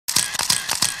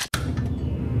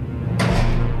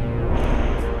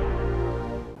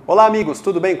Olá amigos,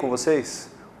 tudo bem com vocês?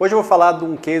 Hoje eu vou falar de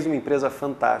um case de uma empresa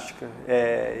fantástica.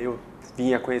 Eu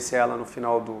vim a conhecer ela no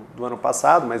final do ano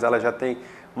passado, mas ela já tem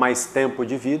mais tempo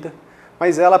de vida.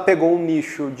 Mas ela pegou um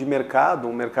nicho de mercado,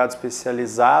 um mercado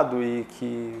especializado e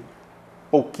que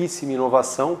pouquíssima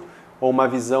inovação, ou uma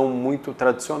visão muito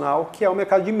tradicional, que é o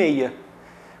mercado de meia.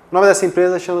 O nome dessa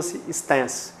empresa chama-se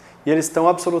Stance. E eles estão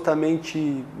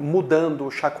absolutamente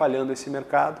mudando, chacoalhando esse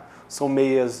mercado. São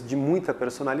meias de muita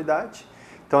personalidade.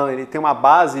 Então ele tem uma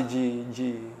base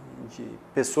de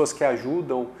pessoas que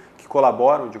ajudam, que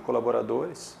colaboram, de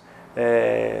colaboradores.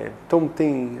 Então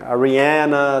tem a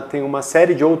Rihanna, tem uma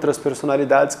série de outras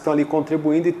personalidades que estão ali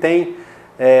contribuindo e tem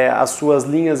as suas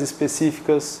linhas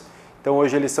específicas. Então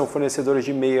hoje eles são fornecedores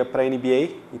de meia para a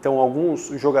NBA, então alguns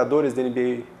jogadores da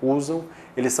NBA usam.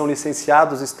 Eles são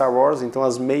licenciados Star Wars, então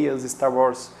as meias Star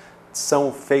Wars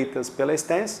são feitas pela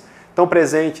Stance. Estão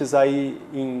presentes aí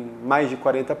em mais de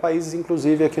 40 países,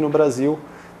 inclusive aqui no Brasil.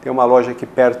 Tem uma loja aqui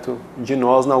perto de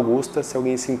nós, na Augusta, se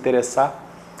alguém se interessar.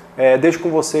 Deixo com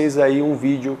vocês aí um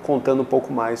vídeo contando um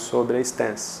pouco mais sobre a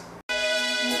Stance.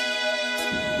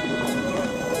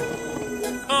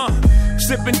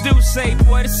 Sipping do say,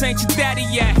 boy, this ain't your daddy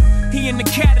yet. He in the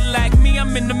Cadillac, me,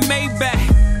 I'm in the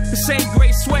Maybach. This ain't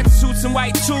gray sweatsuits and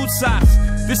white tube socks.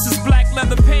 This is black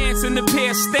leather pants and a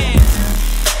pair of Stans.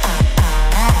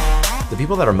 The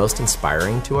people that are most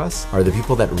inspiring to us are the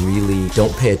people that really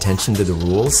don't pay attention to the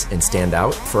rules and stand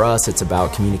out. For us, it's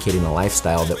about communicating a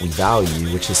lifestyle that we value,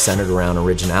 which is centered around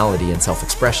originality and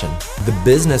self-expression. The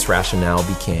business rationale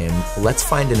became, let's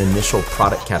find an initial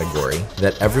product category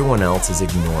that everyone else is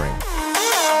ignoring.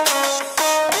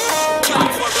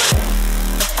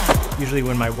 Usually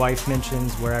when my wife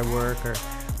mentions where I work or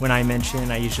when I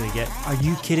mention, I usually get, "Are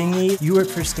you kidding me? You work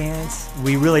for Stance?"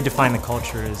 We really define the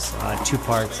culture as two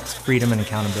parts. It's freedom and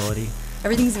accountability.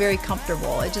 Everything's very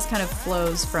comfortable. It just kind of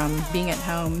flows from being at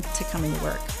home to coming to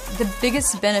work. The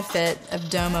biggest benefit of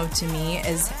Domo to me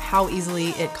is how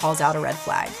easily it calls out a red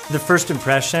flag. The first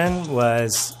impression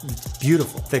was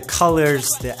beautiful. The colors,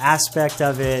 the aspect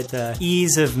of it, the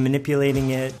ease of manipulating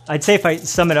it. I'd say if I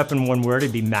sum it up in one word,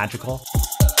 it'd be magical.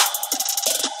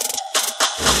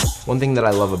 One thing that I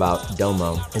love about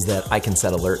Domo is that I can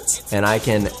set alerts and I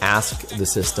can ask the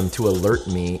system to alert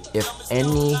me if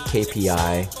any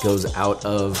KPI goes out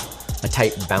of a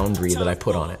tight boundary that I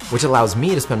put on it, which allows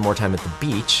me to spend more time at the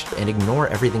beach and ignore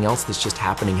everything else that's just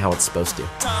happening how it's supposed to.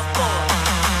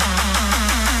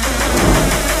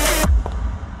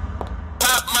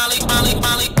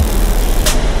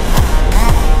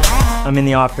 I'm in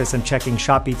the office, I'm checking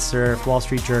Shop Eat Surf, Wall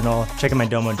Street Journal, checking my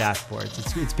Domo dashboards.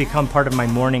 It's become part of my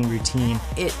morning routine.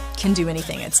 It can do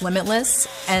anything. It's limitless,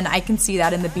 and I can see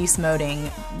that in the beast moding.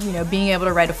 You know, being able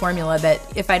to write a formula that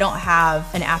if I don't have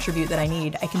an attribute that I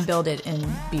need, I can build it in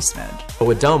beast mode. But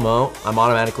with Domo, I'm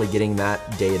automatically getting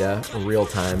that data in real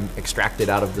time, extracted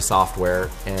out of the software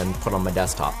and put on my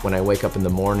desktop. When I wake up in the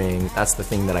morning, that's the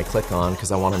thing that I click on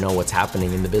because I want to know what's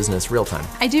happening in the business real time.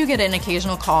 I do get an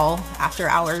occasional call after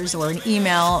hours or an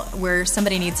email where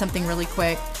somebody needs something really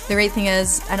quick. The great thing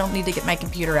is I don't need to get my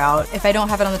computer out. If I don't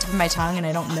have it on the tip of my tongue and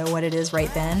I don't know what it is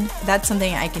right then, that's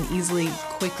something I can easily,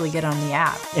 quickly get on the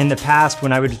app. In the past,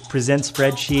 when I would present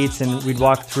spreadsheets and we'd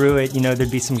walk through it, you know,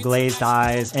 there'd be some glazed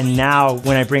eyes. And now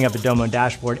when I bring up a Domo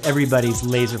dashboard, everybody's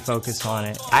laser focused on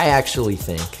it. I actually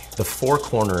think the four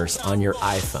corners on your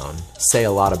iPhone say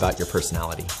a lot about your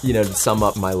personality. You know, to sum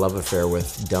up my love affair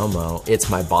with Domo, it's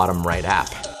my bottom right app.